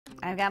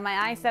I've got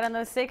my eyes set on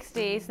those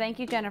 60s. Thank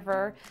you,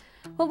 Jennifer.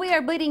 Well, we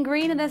are bleeding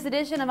green in this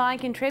edition of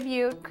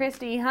iContribute.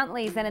 Christy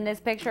Huntley sent in this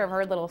picture of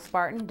her little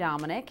Spartan,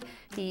 Dominic.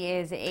 He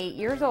is 8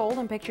 years old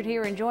and pictured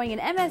here enjoying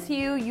an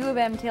MSU U of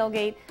M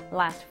tailgate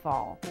last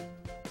fall.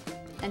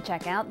 And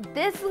check out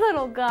this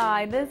little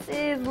guy. This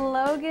is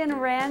Logan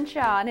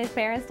Ranshaw, and his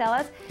parents tell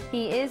us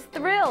he is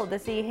thrilled to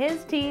see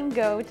his team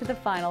go to the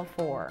Final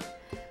Four.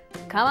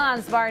 Come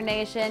on, Spartan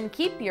Nation,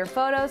 keep your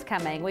photos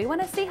coming. We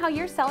want to see how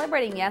you're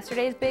celebrating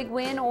yesterday's big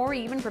win or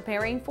even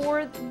preparing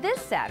for this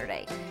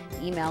Saturday.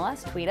 Email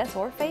us, tweet us,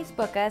 or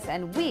Facebook us,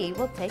 and we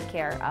will take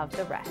care of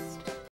the rest.